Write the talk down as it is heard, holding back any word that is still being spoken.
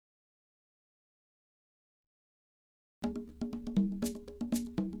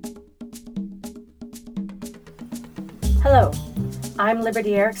Hello, I'm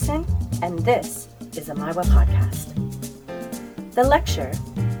Liberty Erickson, and this is a Maiwa podcast. The lecture,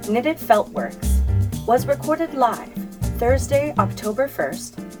 Knitted Feltworks, was recorded live Thursday, October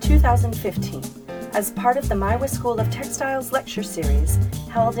 1st, 2015, as part of the Maiwa School of Textiles lecture series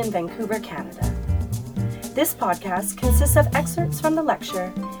held in Vancouver, Canada. This podcast consists of excerpts from the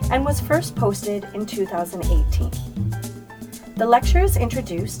lecture and was first posted in 2018. The lecture is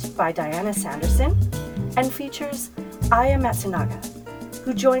introduced by Diana Sanderson and features Aya Matsunaga,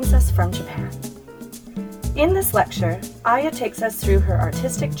 who joins us from Japan. In this lecture, Aya takes us through her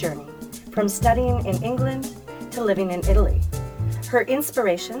artistic journey from studying in England to living in Italy. Her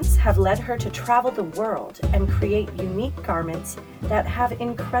inspirations have led her to travel the world and create unique garments that have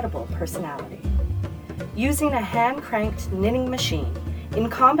incredible personality. Using a hand-cranked knitting machine in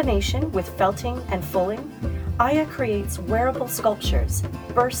combination with felting and fulling, Aya creates wearable sculptures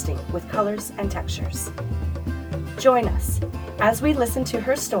bursting with colors and textures. Join us as we listen to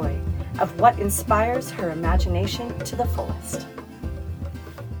her story of what inspires her imagination to the fullest.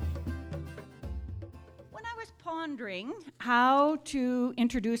 When I was pondering how to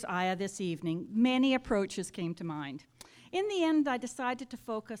introduce Aya this evening, many approaches came to mind. In the end, I decided to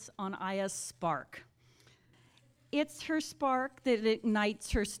focus on Aya's spark. It's her spark that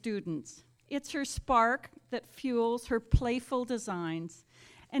ignites her students. It's her spark that fuels her playful designs.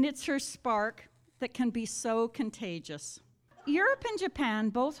 And it's her spark that can be so contagious. Europe and Japan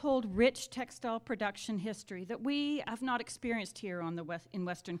both hold rich textile production history that we have not experienced here in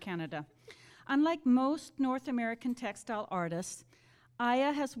Western Canada. Unlike most North American textile artists,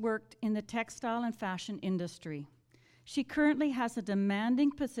 Aya has worked in the textile and fashion industry. She currently has a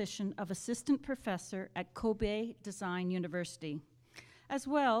demanding position of assistant professor at Kobe Design University. As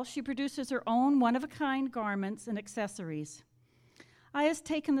well, she produces her own one-of-a-kind garments and accessories. Aya's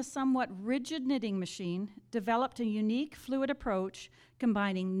taken the somewhat rigid knitting machine, developed a unique fluid approach,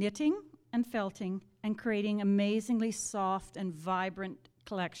 combining knitting and felting and creating amazingly soft and vibrant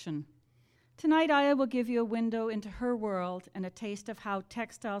collection. Tonight, Aya will give you a window into her world and a taste of how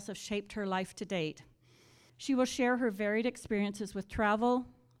textiles have shaped her life to date. She will share her varied experiences with travel,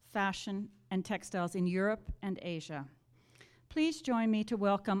 fashion, and textiles in Europe and Asia. Please join me to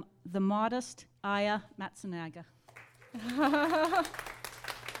welcome the modest Aya Matsunaga.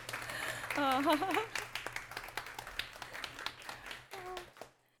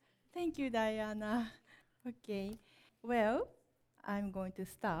 Thank you, Diana. Okay, well, I'm going to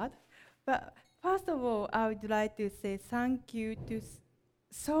start. But first of all, I would like to say thank you to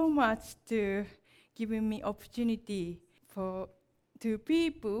so much to giving me opportunity for two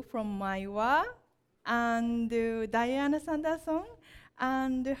people from Maiwa and Diana Sanderson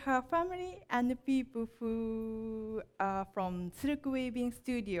and her family and the people who are from Silk Weaving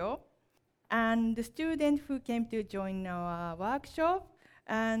Studio, and the students who came to join our workshop.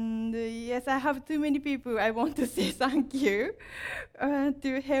 And yes, I have too many people I want to say thank you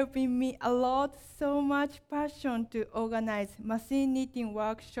to helping me a lot, so much passion to organize machine knitting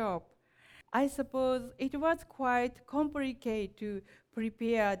workshop. I suppose it was quite complicated to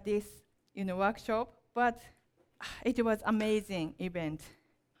prepare this workshop, but it was amazing event.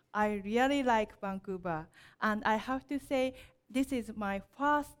 I really like Vancouver, and I have to say this is my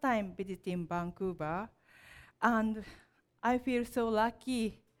first time visiting Vancouver, and I feel so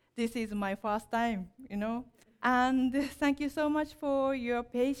lucky this is my first time, And thank you so much for your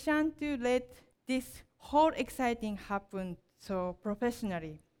patience to let this whole exciting happen so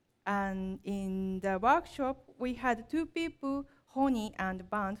professionally. And in the workshop, we had two people, Honey and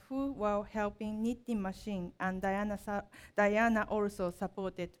Band, who were helping knitting machine, and Diana also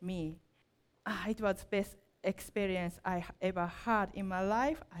supported me. It was the best experience I ever had in my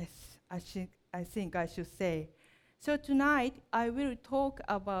life, I think I should say. So tonight, I will talk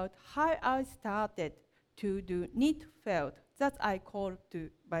about how I started to do knit felt, that I called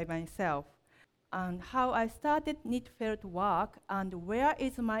by myself, and how I started knit felt work and where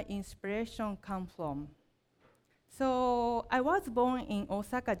is my inspiration come from. So I was born in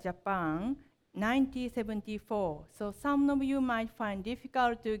Osaka, Japan, 1974. So some of you might find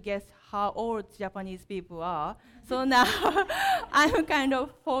difficult to guess how old Japanese people are. So now I'm kind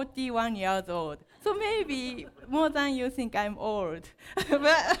of 41 years old. So maybe more than you think I'm old.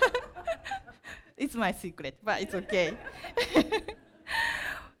 But it's my secret, but it's okay.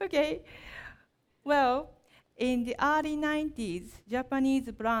 Okay. Well, in the early 90s,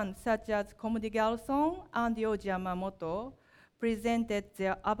 Japanese brands such as Comme des Garçons and Yohji Yamamoto presented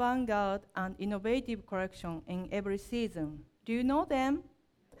their avant-garde and innovative collection in every season. Do you know them?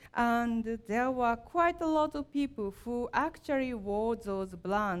 And there were quite a lot of people who actually wore those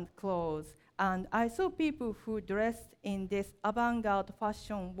brand clothes And I saw people who dressed in this avant-garde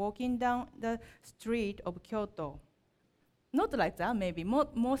fashion walking down the street of Kyoto. Not like that, maybe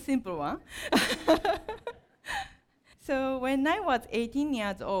more simple one. So when I was 18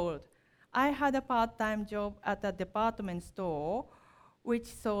 years old, I had a part-time job at a department store which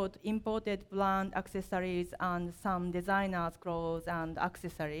sold imported brand accessories and some designers' clothes and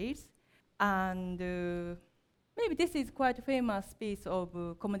accessories. And maybe this is quite a famous piece of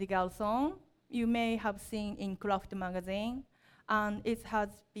Comme des Garçons. You may have seen in Craft magazine, and it has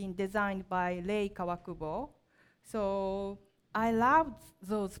been designed by Rei Kawakubo. So I loved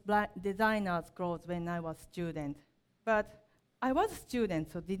those designers' clothes when I was a student. But I was a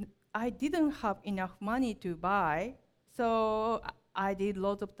student, so I didn't have enough money to buy. So I did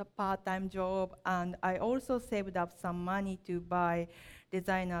lots of the part-time job, and I also saved up some money to buy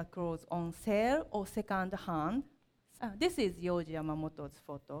designer clothes on sale or second-hand. This is Yoji Yamamoto's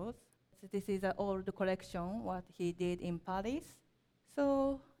photos. So this is an old collection, what he did in Paris.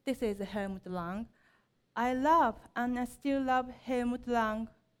 So this is Helmut Lang. I love, and I still love Helmut Lang,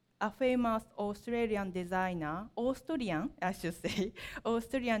 a famous Australian designer, Australian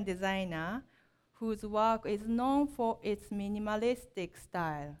designer, whose work is known for its minimalistic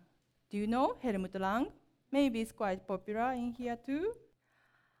style. Do you know Helmut Lang? Maybe it's quite popular in here too.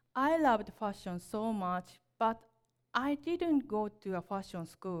 I loved fashion so much, but I didn't go to a fashion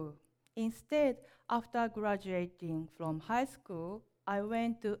school. Instead, after graduating from high school, I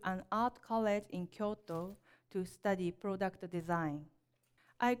went to an art college in Kyoto to study product design.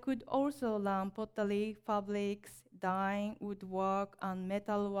 I could also learn pottery, fabrics, dyeing, woodwork, and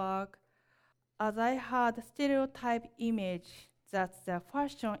metalwork, as I had a stereotype image that the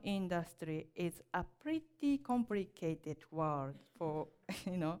fashion industry is a pretty complicated world for,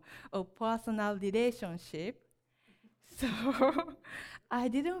 a personal relationship. So I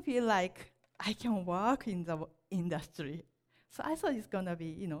didn't feel like I can work in the industry. So I thought it's gonna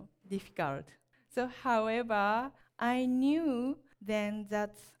be, difficult. So however, I knew then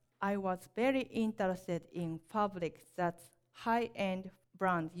that I was very interested in fabrics that high-end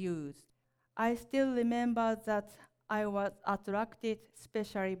brands used. I still remember that I was attracted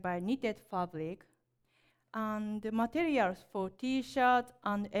especially by knitted fabric, and the materials for T-shirts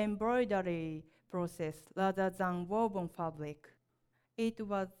and embroidery process rather than woven fabric. It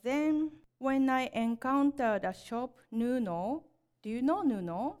was then when I encountered a shop, Nuno. Do you know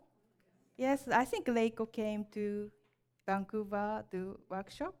Nuno? Yes, I think Reiko came to Vancouver to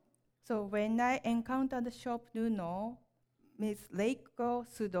workshop. So when I encountered the shop Nuno, Ms. Reiko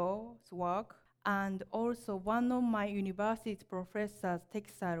Sudo's work, and also one of my university's professor's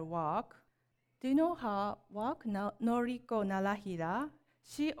textile work. Do you know her work, Noriko Narahira?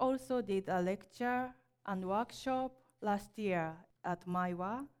 She also did a lecture and workshop last year at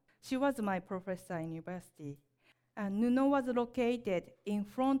Maiwa. She was my professor in university. And Nuno was located in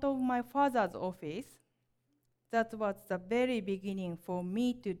front of my father's office. That was the very beginning for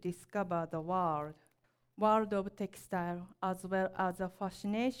me to discover the world of textile, as well as the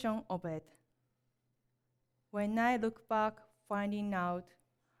fascination of it. When I look back, finding out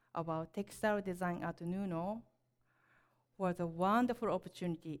about textile design at Nuno was a wonderful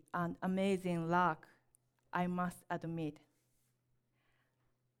opportunity and amazing luck, I must admit.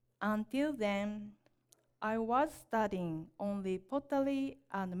 Until then, I was studying only pottery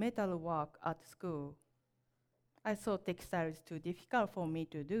and metalwork at school. I thought textile is too difficult for me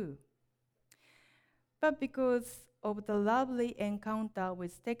to do. But because of the lovely encounter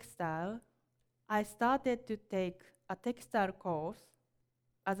with textile, I started to take a textile course.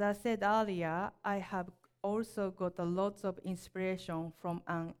 As I said earlier, I have also got a lot of inspiration from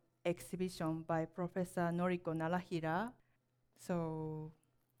an exhibition by Professor Noriko Narahira. So,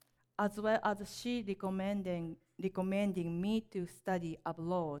 as well as she recommending me to study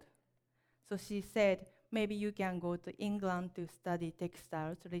abroad. So she said, maybe you can go to England to study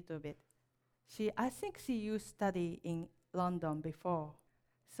textiles a little bit. I think she used to study in London before.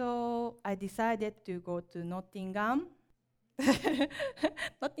 So I decided to go to Nottingham.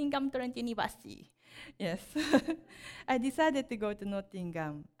 Nottingham Trent University. Yes. I decided to go to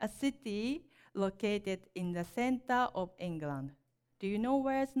Nottingham, a city located in the center of England. Do you know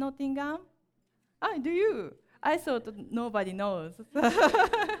where's Nottingham? Do you? I thought nobody knows.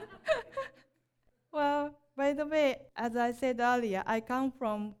 Well, by the way, as I said earlier, I come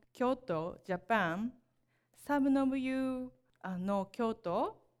from Kyoto, Japan. Some of you know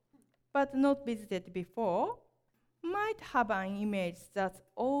Kyoto, but not visited before, might have an image that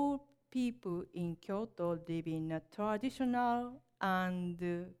all people in Kyoto live in a traditional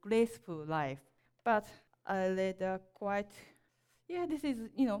and graceful life. But I led a quite, Yeah, this is,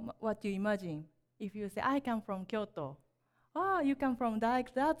 what you imagine. If you say, I come from Kyoto. Oh, you come from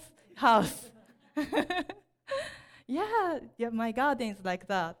that house. Yeah, my garden is like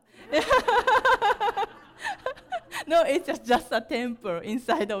that. No, it's just a temple,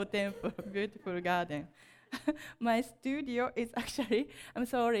 inside of a temple, beautiful garden. My studio is actually, I'm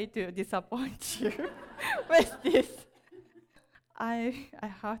sorry to disappoint you with this. I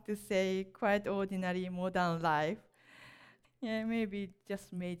have to say, quite ordinary modern life. Yeah, maybe it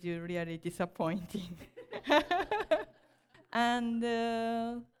just made you really disappointing.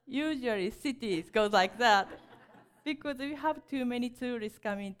 And usually cities go like that because we have too many tourists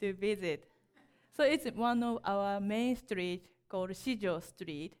coming to visit. So it's one of our main street called Shijo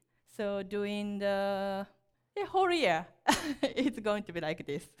Street. So during the whole year, it's going to be like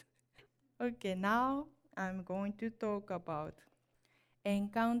this. Okay, now I'm going to talk about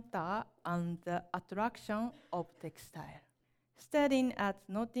encounter and the attraction of textile. Studying at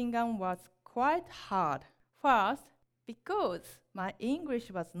Nottingham was quite hard. First, because my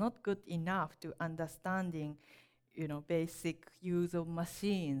English was not good enough to understanding, basic use of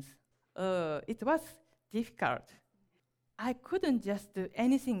machines. It was difficult. I couldn't just do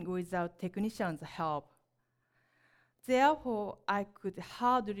anything without technicians' help. Therefore, I could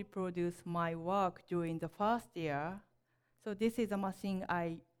hardly produce my work during the first year. So this is a machine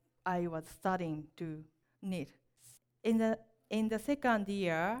I was studying to knit. In the second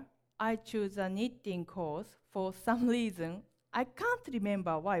year, I chose a knitting course for some reason. I can't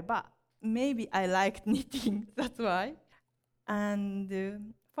remember why, but maybe I liked knitting, that's why.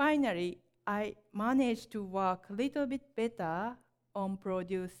 And finally, I managed to work a little bit better on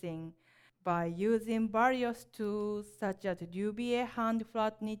producing by using various tools such as Dubier hand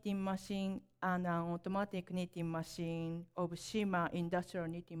flat knitting machine and an automatic knitting machine of Shima industrial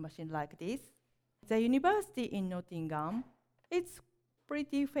knitting machine like this. The university in Nottingham is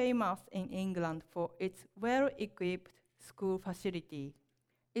pretty famous in England for its well-equipped school facility,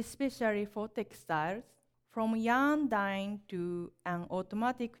 especially for textiles. From yarn dyeing to an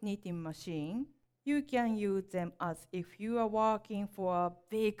automatic knitting machine, you can use them as if you are working for a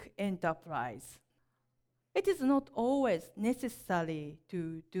big enterprise. It is not always necessary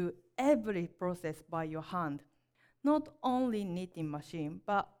to do every process by your hand. Not only knitting machine,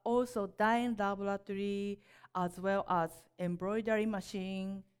 but also dyeing laboratory as well as embroidery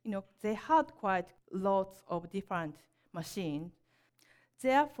machine. They had quite lots of different machines.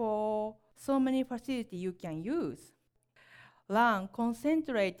 Therefore, so many facilities you can use. Learn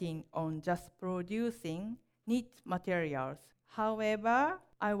concentrating on just producing knit materials. However,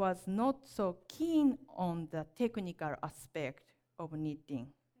 I was not so keen on the technical aspect of knitting.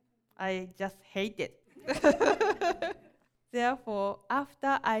 I just hate it. Therefore,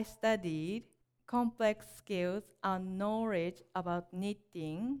 after I studied complex skills and knowledge about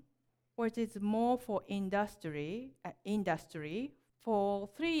knitting, which is more for industry, for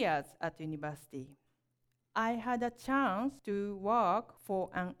 3 years at university, I had a chance to work for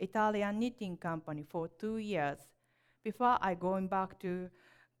an Italian knitting company for 2 years before I going back to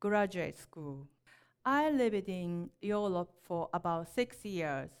graduate school. I lived in Europe for about 6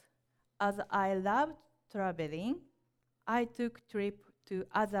 years. As I loved traveling, I took trip to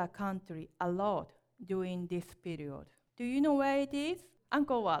other countries a lot during this period. Do you know where it is?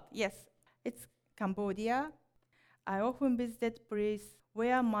 Angkor Wat. Yes, it's Cambodia. I often visited place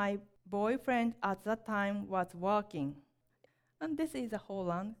where my boyfriend at that time was working. And this is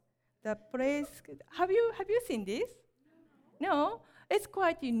Holland. The place, have you seen this? No? It's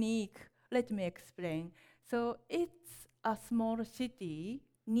quite unique. Let me explain. So it's a small city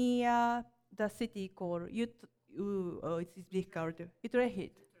near the city called it's difficult.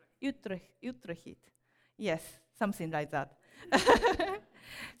 Utrecht. Yes, something like that.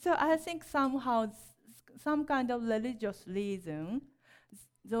 So I think somehow some kind of religious reason,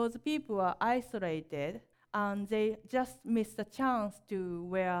 those people are isolated and they just miss the chance to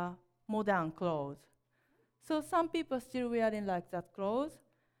wear modern clothes. So some people still wearing like that clothes,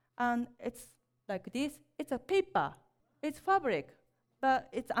 and it's like this. It's a paper. It's fabric, but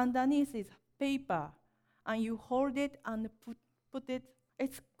it's underneath is paper, and you hold it and put it.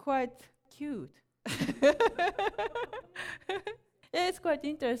 It's quite cute. Yeah, it's quite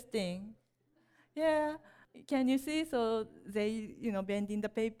interesting. Yeah, can you see? So they, bending the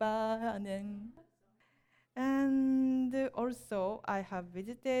paper and also I have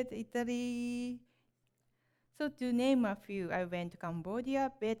visited Italy. So to name a few, I went to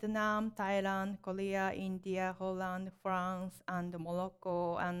Cambodia, Vietnam, Thailand, Korea, India, Holland, France, and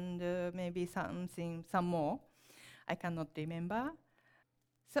Morocco, and maybe some more. I cannot remember.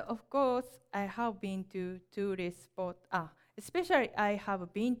 So of course, I have been to tourist spots, Especially, I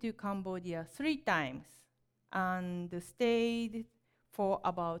have been to Cambodia 3 times and stayed for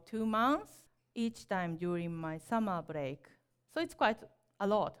about 2 months each time during my summer break. So it's quite a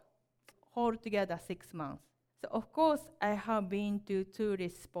lot, altogether 6 months. So of course, I have been to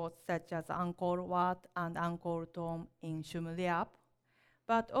tourist spots such as Angkor Wat and Angkor Thom in Shumliap,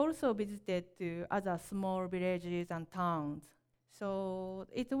 but also visited to other small villages and towns. So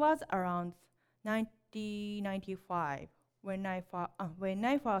it was around 1995 when I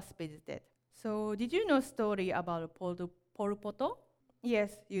first visited. So did you know story about Pol Pot?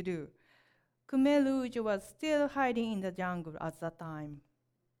 Yes, you do. Khmer Rouge was still hiding in the jungle at that time.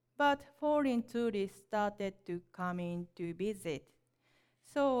 But foreign tourists started to come in to visit.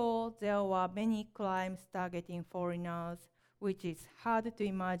 So there were many crimes targeting foreigners, which is hard to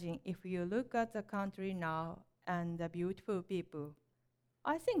imagine if you look at the country now and the beautiful people.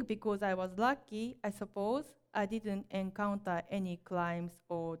 I think because I was lucky, I suppose, I didn't encounter any crimes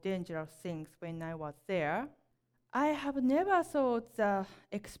or dangerous things when I was there. I have never thought the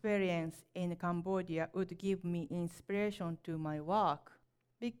experience in Cambodia would give me inspiration to my work.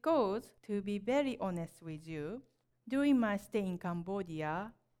 Because, to be very honest with you, during my stay in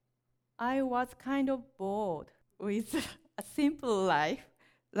Cambodia, I was kind of bored with a simple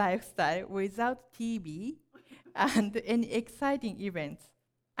lifestyle without TV and any exciting events.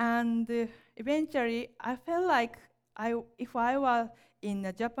 And eventually, I felt like if I were in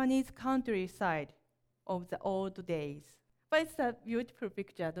a Japanese countryside of the old days. But it's a beautiful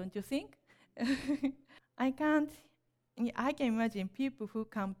picture, don't you think? I can't. I can imagine people who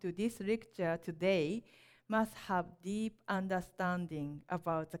come to this lecture today must have deep understanding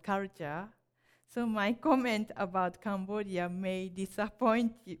about the culture. So my comment about Cambodia may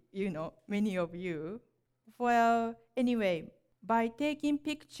disappoint many of you. Well, anyway, by taking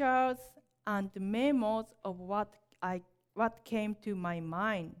pictures and memos of what came to my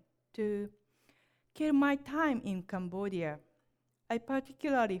mind to kill my time in Cambodia, I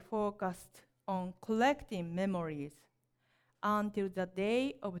particularly focused on collecting memories until the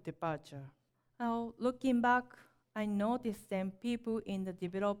day of departure. Now, looking back, I noticed that people in the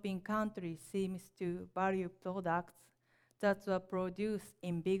developing countries seems to value products that were produced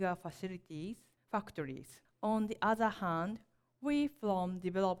in bigger factories. On the other hand, we from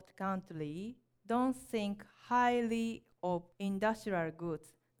developed countries don't think highly of industrial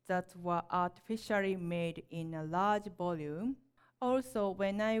goods that were artificially made in a large volume. Also,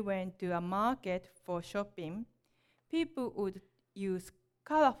 when I went to a market for shopping, people would use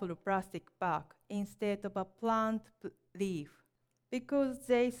colorful plastic bag instead of a plant leaf because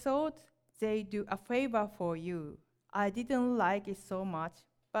they thought they do a favor for you. I didn't like it so much,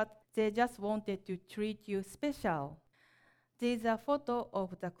 but they just wanted to treat you special. These are photos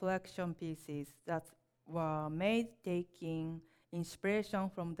of the collection pieces that were made taking inspiration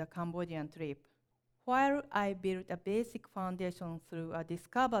from the Cambodian trip. While I built a basic foundation through a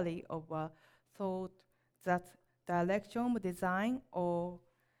discovery of a thought that direction of design or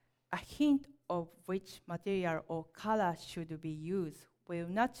a hint of which material or color should be used will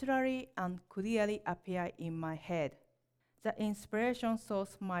naturally and clearly appear in my head. The inspiration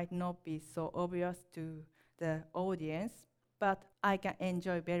source might not be so obvious to the audience, but I can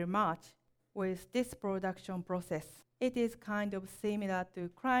enjoy very much with this production process. It is kind of similar to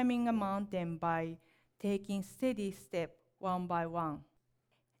climbing a mountain by taking steady step one by one.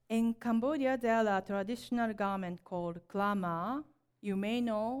 In Cambodia, there are traditional garment called klama. You may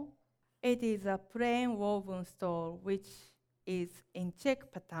know it is a plain woven stole which is in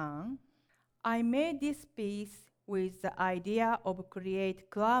check pattern. I made this piece with the idea of create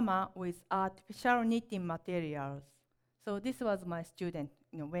klama with artificial knitting materials. So this was my student.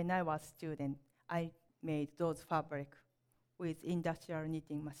 When I was student, I made those fabric with industrial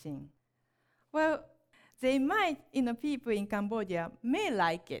knitting machine. Well, they might, people in Cambodia may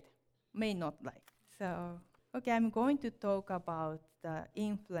like it, may not like. So, okay, I'm going to talk about the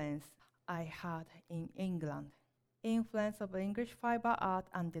influence I had in England. Influence of English fiber art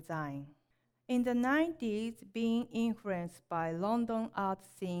and design. In the 90s, being influenced by London art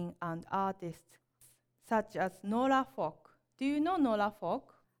scene and artists such as Nora Folk. Do you know Nora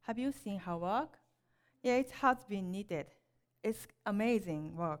Folk? Have you seen her work? Yeah, it has been knitted. It's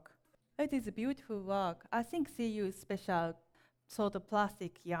amazing work. It is a beautiful work. I think she used special sort of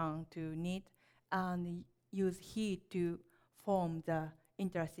plastic yarn to knit and use heat to form the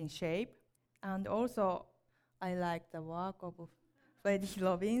interesting shape. And also, I like the work of Freddie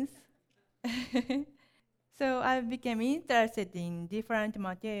Robbins. So I became interested in different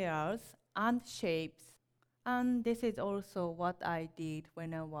materials and shapes. And this is also what I did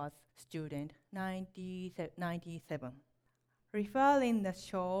when I was student, 97. referring the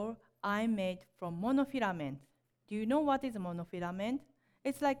shawl I made from monofilament. Do you know what is monofilament?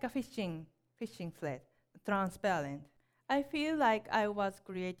 It's like a fishing thread, transparent. I feel like I was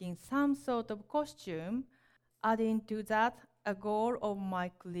creating some sort of costume. Adding to that, a goal of my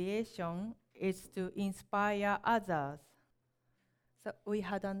creation is to inspire others. So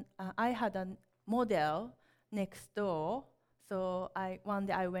I had a model next door. So one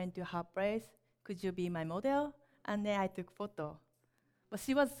day I went to her place. Could you be my model? And then I took photo. But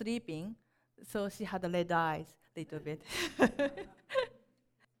she was sleeping, so she had red eyes a little bit.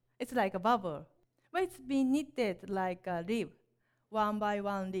 It's like a bubble. But it's been knitted like a rib, one by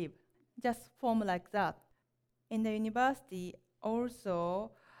one rib, just form like that. In the university,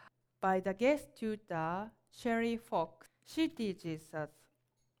 also by the guest tutor, Sherry Fox, she teaches us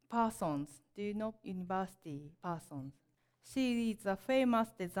Parsons. Do you know University Parsons? She is a famous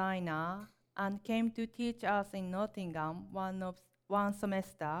designer and came to teach us in Nottingham one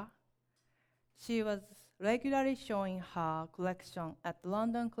semester. She was regularly showing her collection at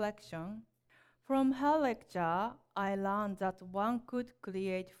London Collection. From her lecture, I learned that one could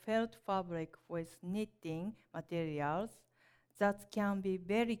create felt fabric with knitting materials that can be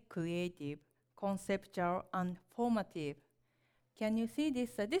very creative, conceptual, and formative. Can you see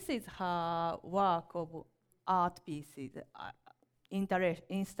this? This is her work of art pieces,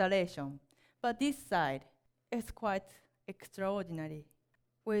 installation. But this side is quite extraordinary.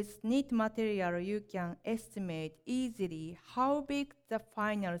 With knit material, you can estimate easily how big the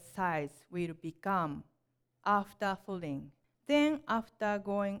final size will become after fulling. Then, after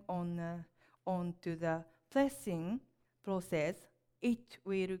going on to the pressing process, it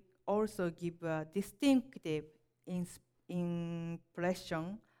will also give a distinctive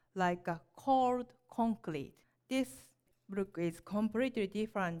impression like a cold concrete. This look is completely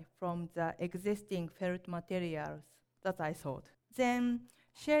different from the existing felt materials that I thought. Then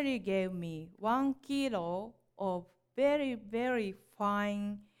Sherry gave me 1 kilo of very, very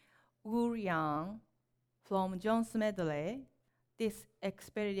fine wool yarn from John Smedley. This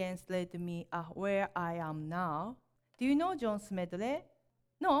experience led me where I am now. Do you know John Smedley?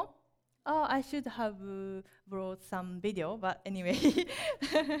 No? Oh, I should have brought some video, but anyway.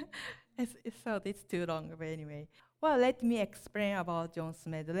 It's too long, but anyway. Well, let me explain about John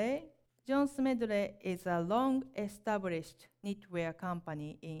Smedley. John Smedley is a long-established knitwear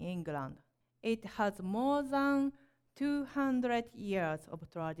company in England. It has more than 200 years of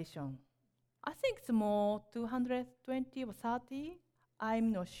tradition. I think it's more 220 or 30.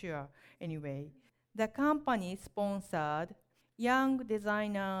 I'm not sure. Anyway, the company sponsored young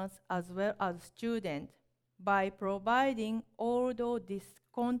designers as well as students by providing old or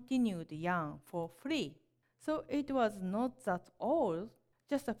discontinued yarn for free. So it was not that old,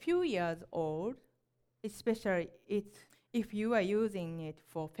 just a few years old, especially if you are using it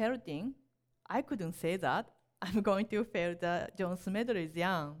for felting. I couldn't say that. I'm going to felt the John Smedley's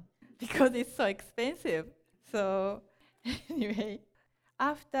yarn because it's so expensive. So anyway,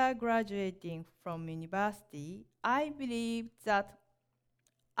 after graduating from university, I believed that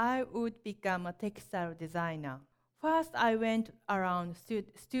I would become a textile designer. First, I went around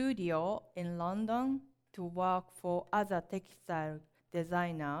studio in London to work for other textile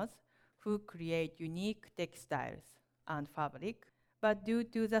designers who create unique textiles and fabric. But due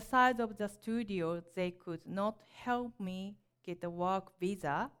to the size of the studio, they could not help me get a work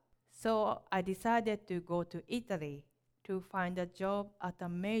visa. So I decided to go to Italy to find a job at a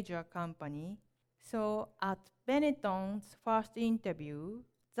major company. So at Benetton's first interview,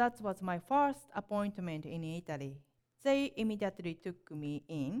 that was my first appointment in Italy. They immediately took me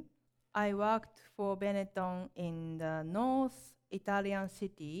in. I worked for Benetton in the North Italian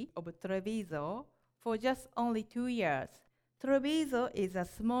city of Treviso for just only 2 years. Treviso is a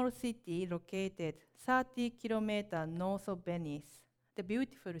small city located 30 kilometers north of Venice, the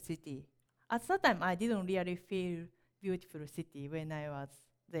beautiful city. At that time, I didn't really feel beautiful city when I was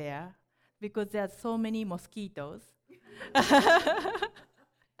there because there are so many mosquitoes.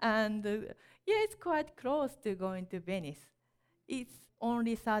 And it's quite close to going to Venice. It's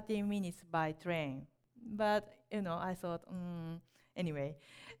only 30 minutes by train. But, I thought, anyway.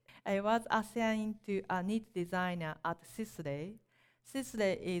 I was assigned to a knit designer at Sisley.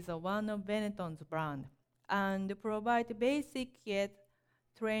 Sisley is one of Benetton's brand and provide basic yet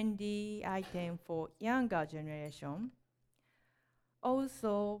trendy items for younger generation.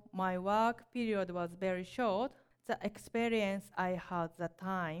 Also, my work period was very short. The experience I had at the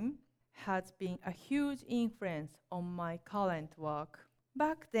time has been a huge influence on my current work.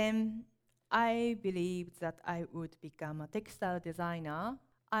 Back then, I believed that I would become a textile designer.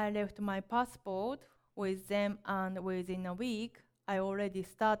 I left my passport with them, and within a week, I already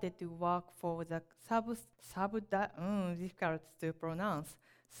started to work for the difficult to pronounce,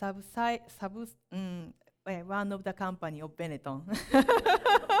 one of the company of Benetton.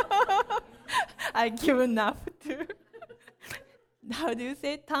 I given up to, how do you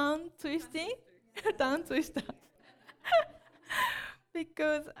say, tongue twisting? Tongue twister.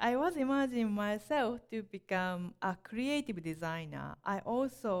 Because I was imagining myself to become a creative designer. I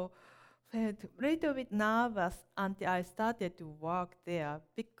also felt a little bit nervous until I started to work there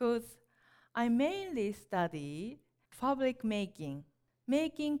because I mainly study fabric making.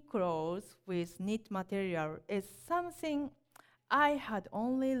 Making clothes with knit material is something I had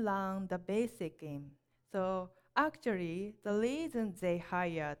only learned the basic in. So actually, the reason they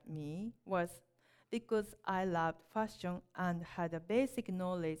hired me was because I loved fashion and had a basic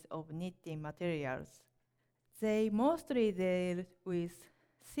knowledge of knitting materials. They mostly dealt with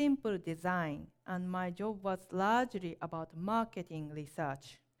simple design, and my job was largely about marketing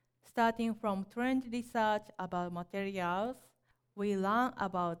research. Starting from trend research about materials, we learn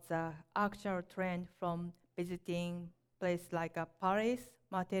about the actual trend from visiting places like Paris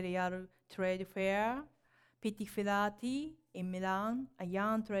Material Trade Fair, Pitti Filati in Milan, a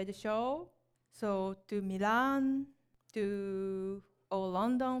yarn trade show. So to Milan, or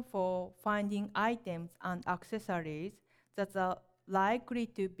London for finding items and accessories that are likely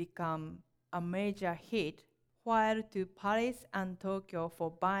to become a major hit, while to Paris and Tokyo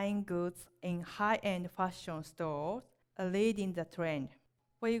for buying goods in high-end fashion stores, leading the trend.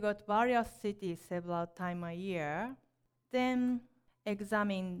 We got various cities several times a year, then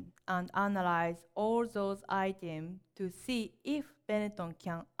examine and analyze all those items to see if Benetton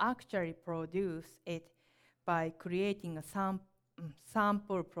can actually produce it by creating a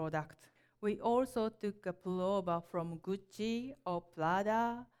sample product. We also took a pullover from Gucci or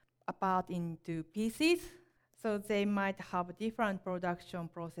Prada apart into pieces, so they might have a different production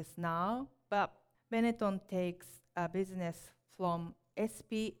process now, but Benetton takes a business from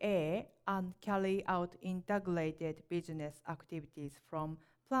SPA and carry out integrated business activities from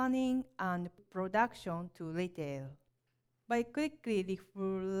planning and production to retail. By quickly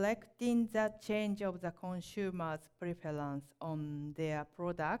reflecting the change of the consumer's preference on their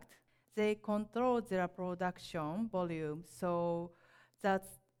product, they control their production volume so that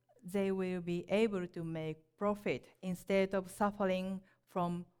they will be able to make profit instead of suffering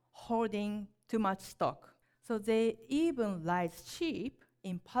from holding too much stock. So they even raise sheep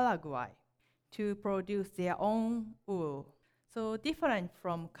in Paraguay to produce their own wool. So different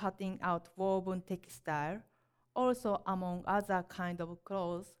from cutting out woven textile, also among other kinds of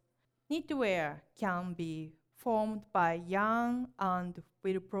clothes, knitwear can be formed by yarn and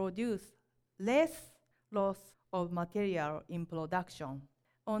will produce less loss of material in production.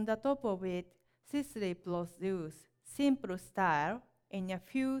 On the top of it, Sisley produces simple style in a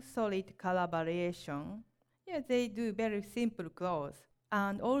few solid color variations. They do very simple clothes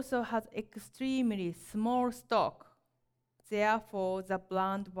and also has extremely small stock. Therefore, the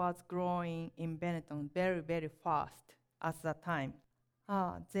brand was growing in Benetton very, very fast at that time.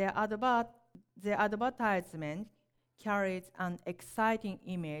 Their advertisement carried an exciting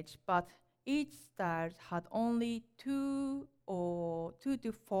image, but each style had only two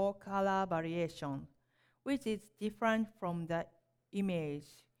to four color variations, which is different from the image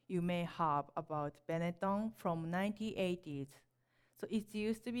you may have about Benetton from 1980s. So it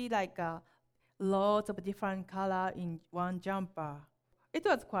used to be like lots of different color in one jumper. It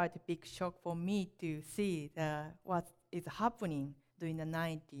was quite a big shock for me to see what is happening during the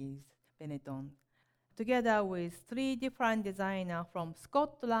 90s Benetton. Together with three different designers from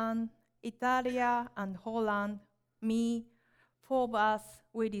Scotland, Italy, and Holland, four of us,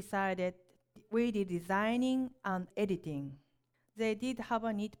 we decided we did designing and editing. They did have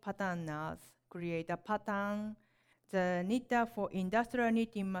a knit patterners, create a pattern, the knitter for industrial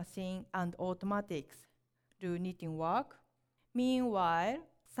knitting machine and automatics do knitting work. Meanwhile,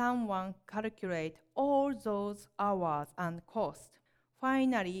 someone calculate all those hours and cost.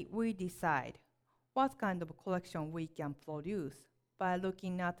 Finally, we decide what kind of collection we can produce by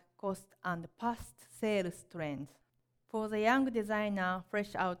looking at cost and past sales trends. For the young designer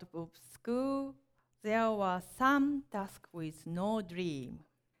fresh out of school, there were some tasks with no dream.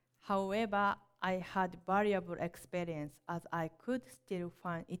 However, I had valuable experience as I could still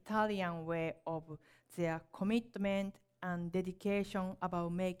find Italian way of their commitment and dedication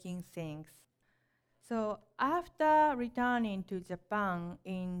about making things. So after returning to Japan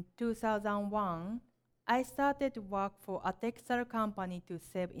in 2001, I started to work for a textile company to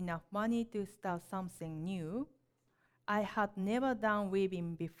save enough money to start something new. I had never done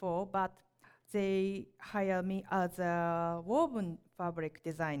weaving before, but they hired me as a woven fabric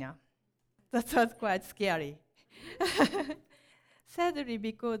designer. That was quite scary. Sadly,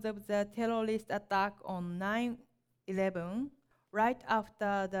 because of the terrorist attack on 9/11, right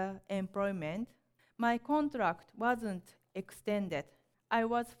after the employment, my contract wasn't extended. I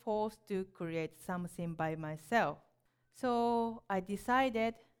was forced to create something by myself. So I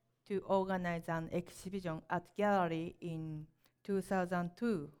decided to organize an exhibition at gallery in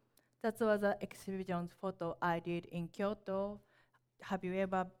 2002. That was an exhibition photo I did in Kyoto. Have you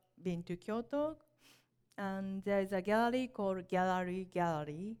ever been to Kyoto? And there is a gallery called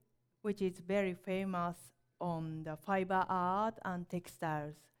Gallery, which is very famous on the fiber art and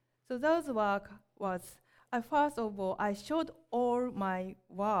textiles. So those work was, first of all, I showed all my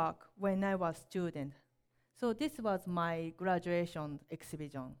work when I was student. So this was my graduation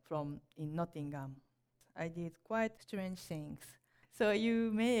exhibition in Nottingham. I did quite strange things. So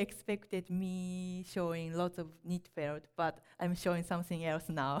you may expected me showing lots of knit felt, but I'm showing something else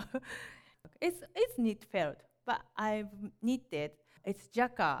now. It's knit felt, but I've knitted. It's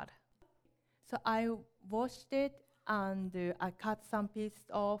jacquard. So I washed it and I cut some pieces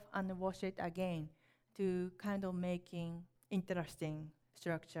off and wash it again to kind of making interesting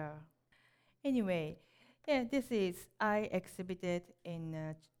structure. Anyway, yeah, I exhibited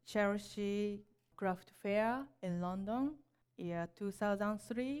in Chelsea Craft Fair in London, year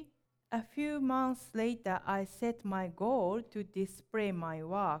 2003. A few months later, I set my goal to display my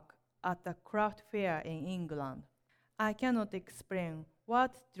work at a craft fair in England. I cannot explain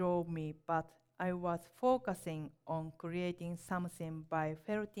what drove me, but I was focusing on creating something by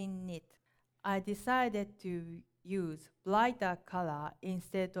felting knit. I decided to use brighter color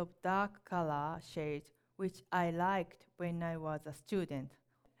instead of dark color shades, which I liked when I was a student.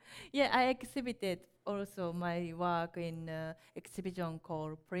 Yeah, I exhibited also my work in an exhibition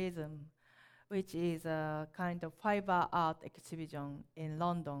called Prism, which is a kind of fiber art exhibition in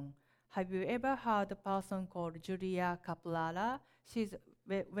London. Have you ever heard a person called Julia Caprara? She's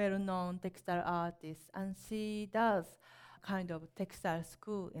a well-known textile artist, and she does kind of textile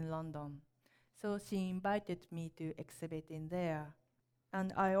school in London. So she invited me to exhibit in there.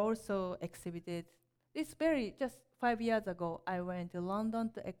 And I also exhibited, just 5 years ago, I went to London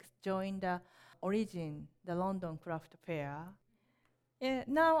to join the Origin, the London Craft Fair. Yeah,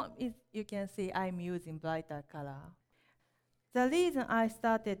 now you can see I'm using brighter color. The reason I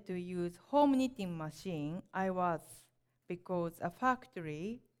started to use home knitting machine was because a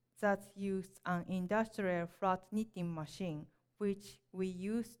factory that used an industrial flat knitting machine, which we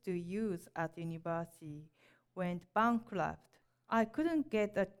used to use at university, went bankrupt. I couldn't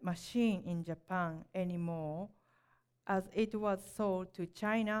get a machine in Japan anymore as it was sold to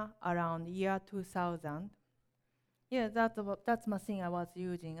China around year 2000. Yeah, that's machine I was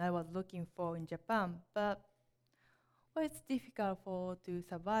using. I was looking for in Japan, but it's difficult to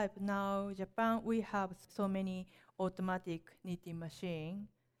survive. Now, Japan, we have so many automatic knitting machines,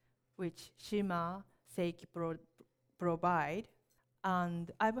 which Shima Seiki provide.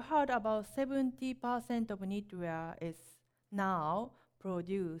 And I've heard about 70% of knitwear is now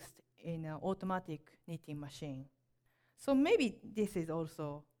produced in an automatic knitting machine. So maybe this is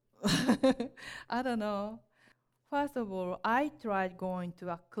also, I don't know. First of all, I tried going to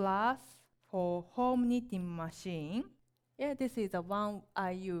a class for home knitting machine. Yeah, this is the one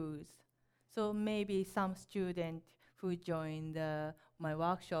I use. So maybe some student who joined my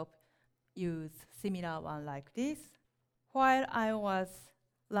workshop use similar one like this. While I was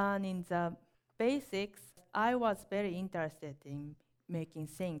learning the basics, I was very interested in making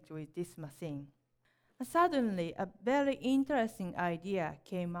things with this machine. Suddenly, a very interesting idea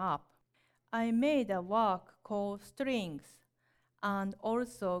came up. I made a work called Strings and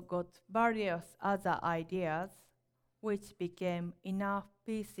also got various other ideas which became enough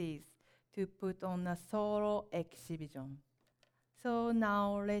pieces to put on a solo exhibition. So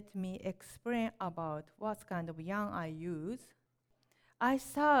now let me explain about what kind of yarn I use. I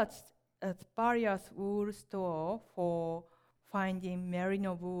searched at various wool stores for finding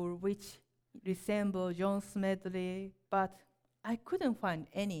merino wool which resemble John Smedley, but I couldn't find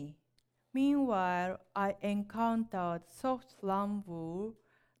any. Meanwhile, I encountered soft lamb wool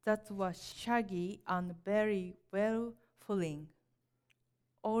that was shaggy and very well-filling.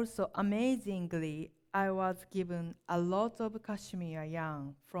 Also, amazingly, I was given a lot of cashmere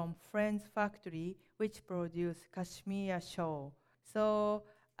yarn from Friends Factory, which produced cashmere shawl. So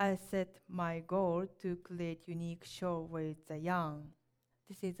I set my goal to create unique shawl with the yarn.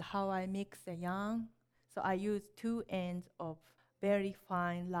 This is how I mix the yarn. So I use 2 ends of very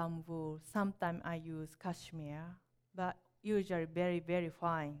fine lamb wool. Sometimes I use cashmere, but usually very, very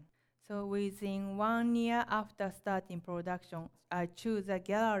fine. So within 1 year after starting production, I choose a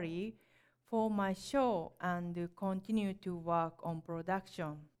gallery for my show and continue to work on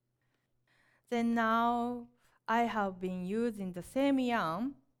production. Then now I have been using the same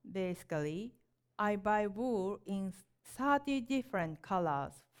yarn. Basically, I buy wool in 30 different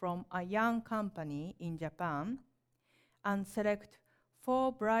colors from a yarn company in Japan and select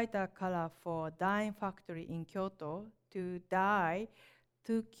 4 brighter colors for dyeing factory in Kyoto to dye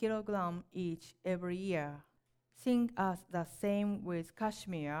 2 kilograms each every year. Think as the same with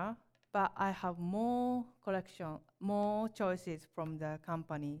cashmere, but I have more choices from the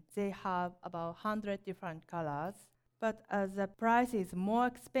company. They have about 100 different colors, but as the price is more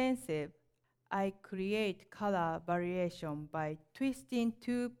expensive, I create color variation by twisting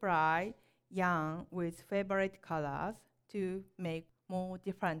 2-ply yarn with favorite colors to make more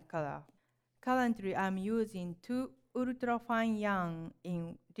different color. Currently, I'm using 2 ultrafine yarn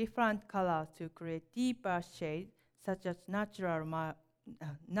in different colors to create deeper shades such as natural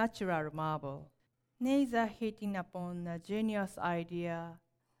marble. Neither hitting upon a genius idea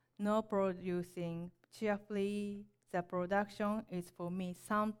nor producing cheerfully, the production is for me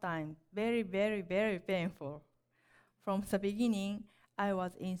sometimes very, very, very painful. From the beginning, I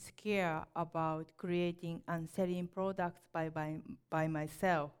was insecure about creating and selling products by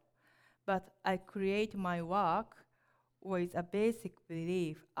myself. But I create my work with a basic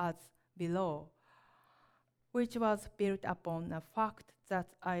belief as below, which was built upon the fact that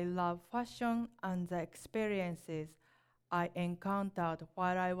I love fashion and the experiences I encountered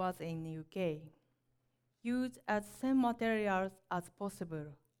while I was in the UK. Use as same materials as possible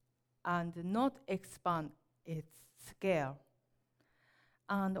and not expand its scale.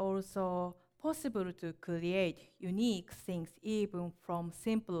 And also possible to create unique things even from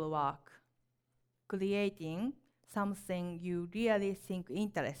simple work. Creating something you really think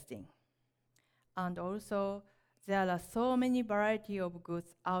interesting. And also, there are so many variety of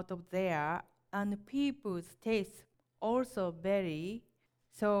goods out of there, and people's tastes also vary,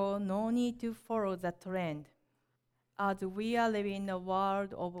 so no need to follow the trend. As we are living in a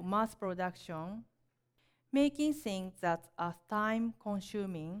world of mass production, making things that are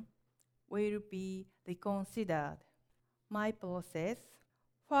time-consuming will be reconsidered. My process: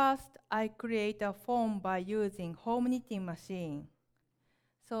 first, I create a form by using home knitting machine.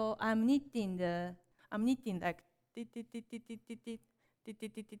 So I'm knitting like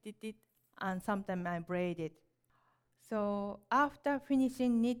and sometimes I braid it. So after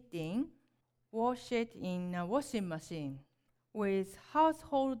finishing knitting, wash it in a washing machine with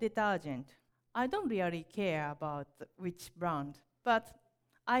household detergent. I don't really care about which brand, but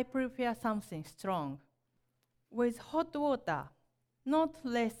I prefer something strong. With hot water, not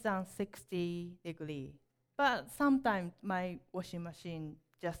less than 60 degrees. But sometimes my washing machine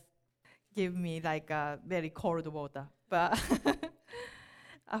just give me like a very cold water. But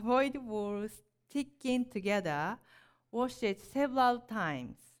avoid wool sticking together, wash it several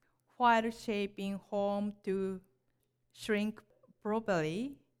times while shaping home to shrink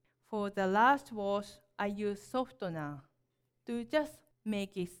properly. For the last wash, I use softener to just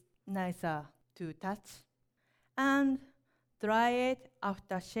make it nicer to touch. And dry it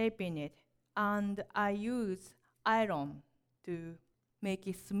after shaping it. And I use iron to make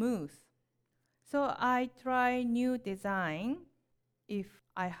it smooth. So I try new design if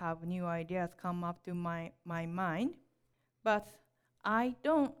I have new ideas come up to my mind. But I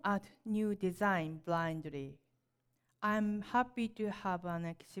don't add new design blindly. I'm happy to have an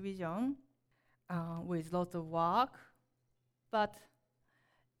exhibition with lots of work, but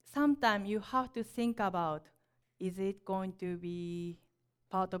sometimes you have to think about, is it going to be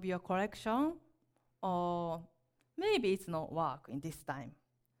part of your collection, or maybe it's not work in this time.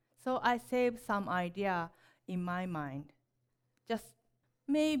 So I save some idea in my mind. Just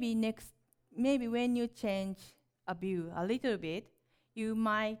maybe when you change a view a little bit, you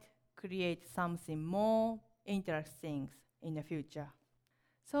might create something more interesting in the future.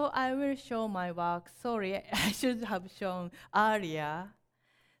 So I will show my work. Sorry, I should have shown earlier.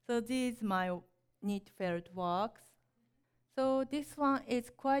 So these my knit felt works. So this one is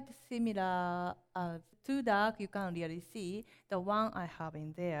quite similar. Too dark, you can't really see the one I have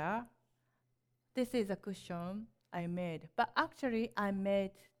in there. This is a cushion I made, but actually I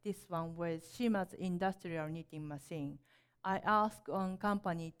made this one with Shima's industrial knitting machine. I asked one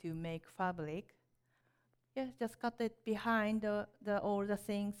company to make fabric. Yes, just cut it behind all the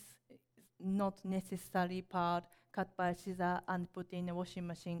things, not necessary part, cut by scissor and put in the washing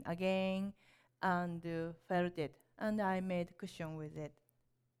machine again, and felt it. And I made cushion with it.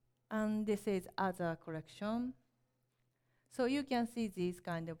 And this is other collection. So you can see these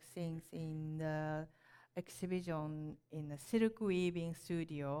kind of things in the exhibition in the silk weaving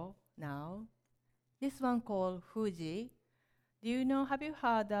studio now. This one called Fuji. Do you know, have you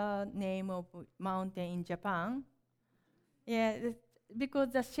heard the name of mountain in Japan? Yeah,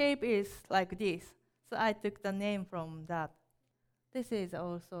 because the shape is like this. So I took the name from that. This is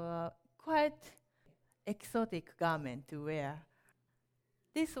also a quite exotic garment to wear.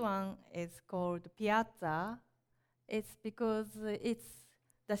 This one is called piazza. It's because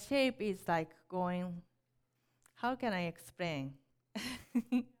the shape is like going, how can I explain?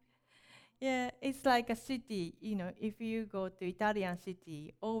 Yeah, it's like a city. If you go to Italian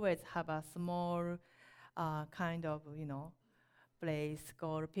city, always have a small kind of, place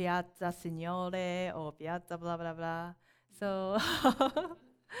called Piazza Signore or Piazza blah, blah, blah. So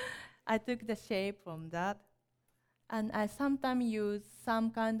I took the shape from that. And I sometimes use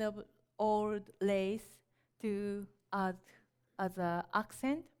some kind of old lace to add as an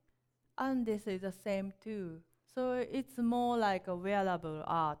accent. And this is the same too. So it's more like a wearable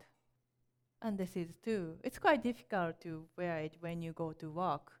art. And this is too. It's quite difficult to wear it when you go to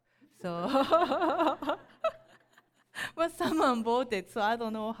work. So, but someone bought it, so I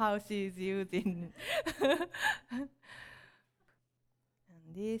don't know how she's using. And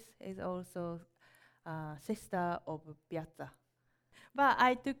this is also sister of Piazza. But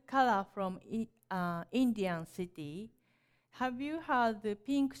I took color from Indian city. Have you heard the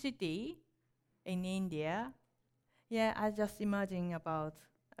Pink City in India? Yeah, I just imagine about.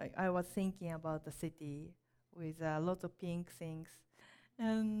 I was thinking about the city with a lot of pink things.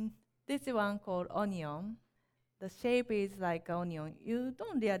 And this one called onion. The shape is like onion. You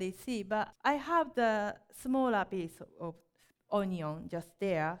don't really see, but I have the smaller piece of onion just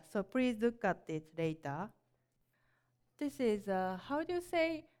there. So please look at it later. This is, how do you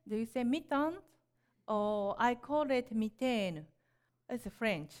say? Do you say mitten? Or I call it mitaine. It's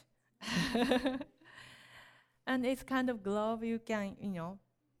French. And it's kind of glove. You can,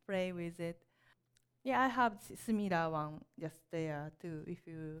 play with it. Yeah, I have similar one just there too. If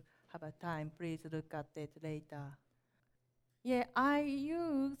you have a time, please look at it later. Yeah, I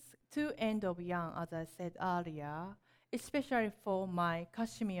use two end of yarn, as I said earlier, especially for my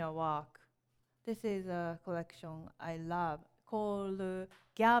cashmere work. This is a collection I love called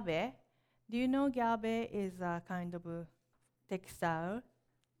Gabe. Do you know Gabe is a kind of a textile?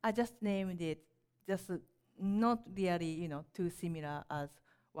 I just named it, just not really, too similar as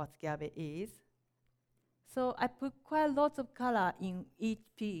what Gabe is. So I put quite lots of color in each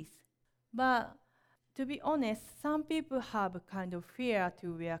piece. But to be honest, some people have a kind of fear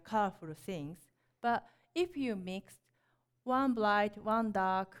to wear colorful things. But if you mix one bright, one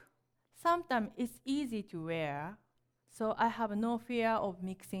dark, sometimes it's easy to wear. So I have no fear of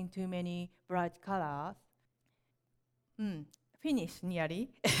mixing too many bright colors. Finished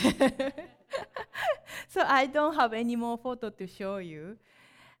nearly. So I don't have any more photo to show you.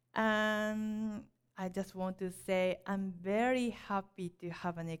 I just want to say I'm very happy to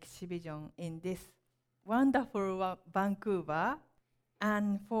have an exhibition in this wonderful Vancouver.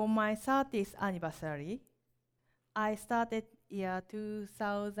 And for my 30th anniversary, I started year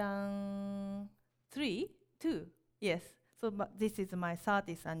 2003, yes. So this is my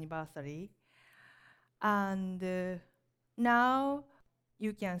 30th anniversary. And now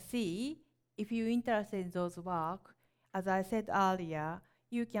you can see, if you're interested in those work, as I said earlier,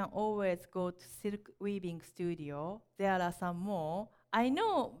 you can always go to Silk Weaving Studio. There are some more. I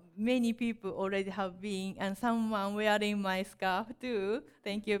know many people already have been, and someone wearing my scarf too.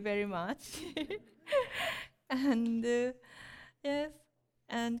 Thank you very much. And yes,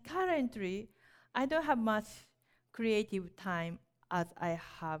 and currently, I don't have much creative time as I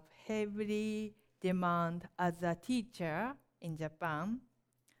have heavily demand as a teacher in Japan.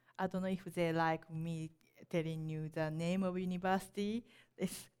 I don't know if they like me telling you the name of university.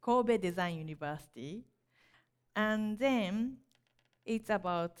 It's Kobe Design University. And then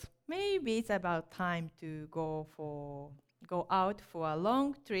maybe it's about time to go out for a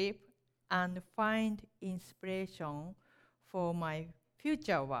long trip and find inspiration for my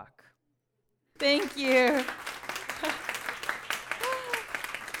future work. Thank you.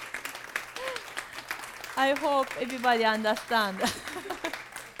 I hope everybody understands.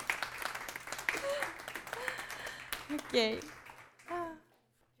 Okay.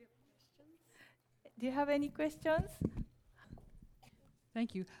 Do you have any questions?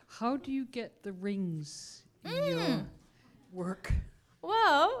 Thank you. How do you get the rings in your work?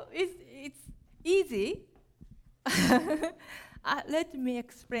 Well, it's easy. Let me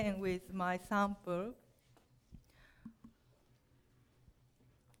explain with my sample.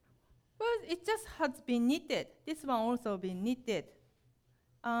 Well, it just has been knitted. This one also been knitted.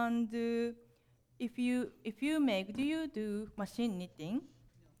 And if you make, do you do machine knitting?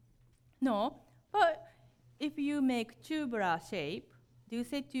 No. But if you make tubular shape, do you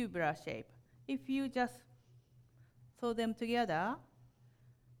say tubular shape? If you just sew them together,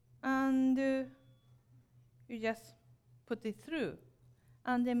 and you just put it through,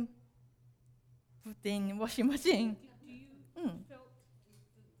 and then put in washing machine. Do you Mm. felt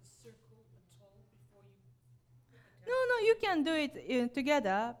the circle at all before you? No, you can do it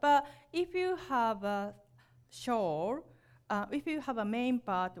together. But if you have a shawl, if you have a main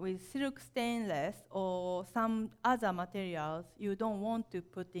part with silk stainless or some other materials you don't want to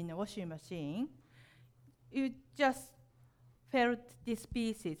put in a washing machine, you just felt these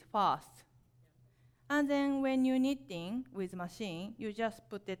pieces first. And then when you're knitting with machine, you just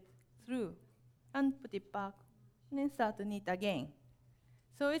put it through and put it back, and then start to knit again.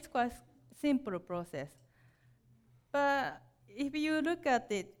 So it's quite simple process. But if you look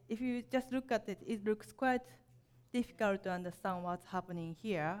at it, if you just look at it, it looks quite difficult to understand what's happening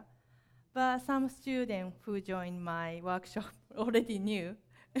here. But some students who joined my workshop already knew.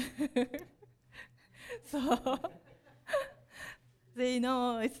 So they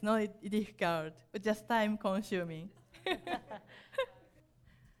know it's not difficult, but just time consuming.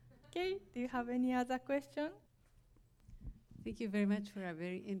 Okay, do you have any other question? Thank you very much for a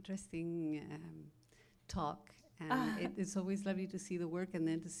very interesting talk. And it's always lovely to see the work and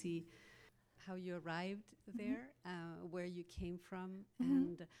then to see how you arrived there, where you came from.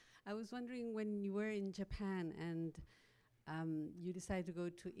 And I was wondering, when you were in Japan and you decided to go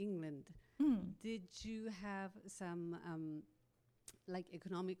to England, did you have some like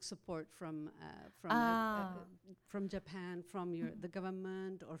economic support from Japan, from the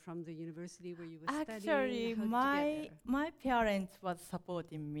government, or from the university where you were studying? Actually, How did you get there? my parents was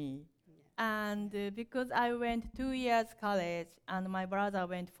supporting me. And because I went 2 years college and my brother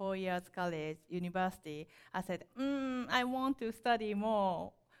went 4 years college, university, I said, I want to study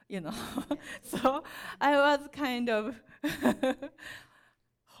more, So I was kind of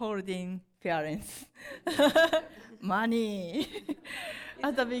holding parents money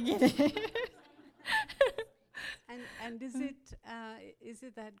at the beginning. And is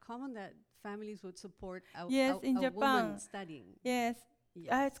it that common that families would support Yes, in a Japan. woman studying? Yes.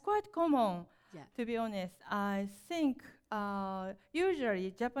 Yes. It's quite common, Yeah. to be honest. I think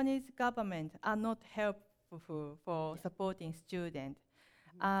usually Japanese government are not helpful for supporting students.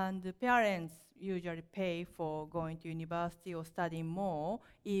 And the parents usually pay for going to university or studying more,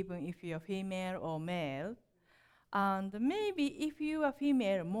 even if you're female or male. And maybe if you are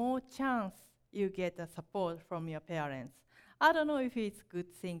female, more chance you get a support from your parents. I don't know if it's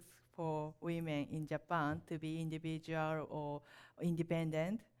good things for women in Japan to be individual or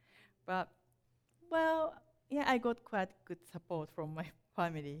independent, but I got quite good support from my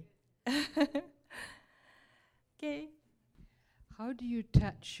family. Okay. How do you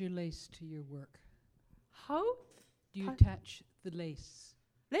attach your lace to your work? How? Do you How- attach the lace?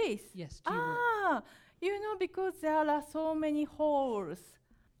 Lace? Yes, to your work. Because there are so many holes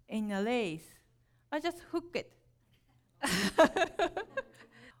in a lace, I just hook it.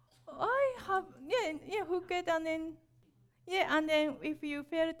 I have, hook it and then if you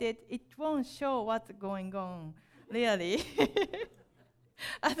felt it, it won't show what's going on, really.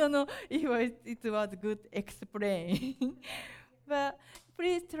 I don't know if it was good explained. But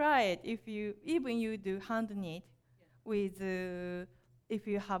please try it if you do hand knit with, if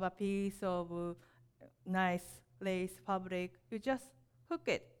you have a piece of nice lace fabric, you just hook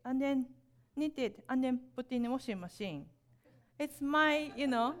it and then knit it and then put in the washing machine. It's my,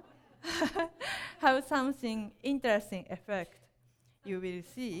 have something interesting effect. You will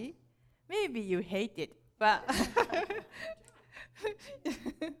see. Maybe you hate it, but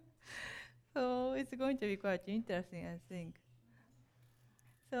so it's going to be quite interesting, I think.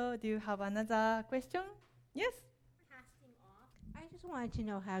 So do you have another question? Yes? Casting off. I just wanted to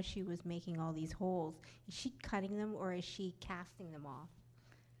know how she was making all these holes. Is she cutting them or is she casting them off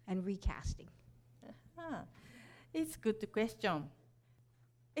and recasting? It's good question.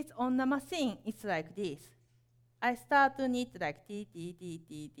 It's on the machine. It's like this. I start to knit like t,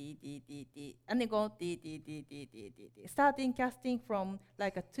 and then go t. Starting casting from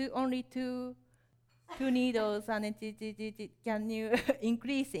like only two needles and then can you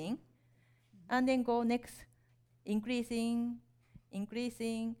increasing, and then go next, increasing, and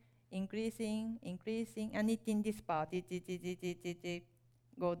knitting this part,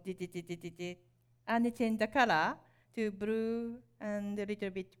 go and then change the color to blue and a little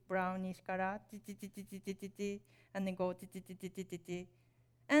bit brownish color, and then go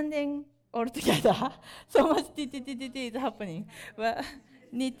and then all together, so much is happening. But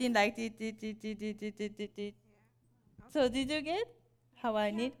knitting like this. So did you get how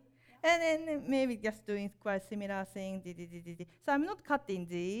I knit? And then maybe just doing quite similar thing. So I'm not cutting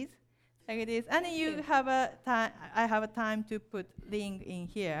these like this. And then you have a time. I have a time to put ring in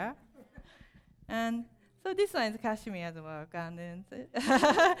here. And so this one is Kashmir's work. And then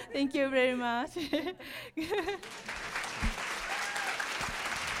thank you very much.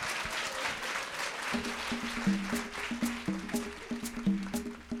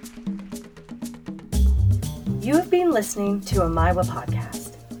 You have been listening to a Maiwa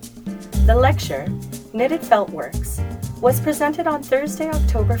podcast. The lecture, Knitted Felt Works, was presented on Thursday,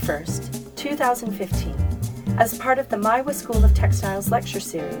 October 1st, 2015, as part of the Maiwa School of Textiles lecture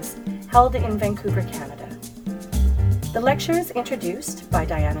series held in Vancouver, Canada. The lecture is introduced by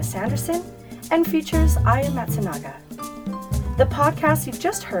Diana Sanderson and features Aya Matsunaga. The podcast you've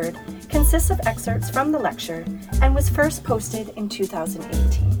just heard consists of excerpts from the lecture and was first posted in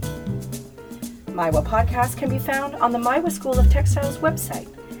 2018. Maiwa Podcast can be found on the Maiwa School of Textiles website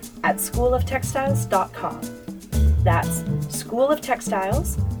at schooloftextiles.com. That's School of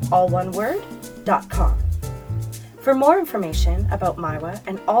Textiles, all one word, .com. For more information about Maiwa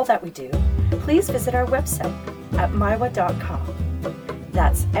and all that we do, please visit our website at maiwa.com.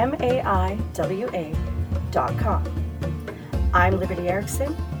 That's MAIWA.com. I'm Liberty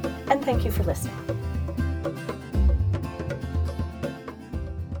Erickson, and thank you for listening.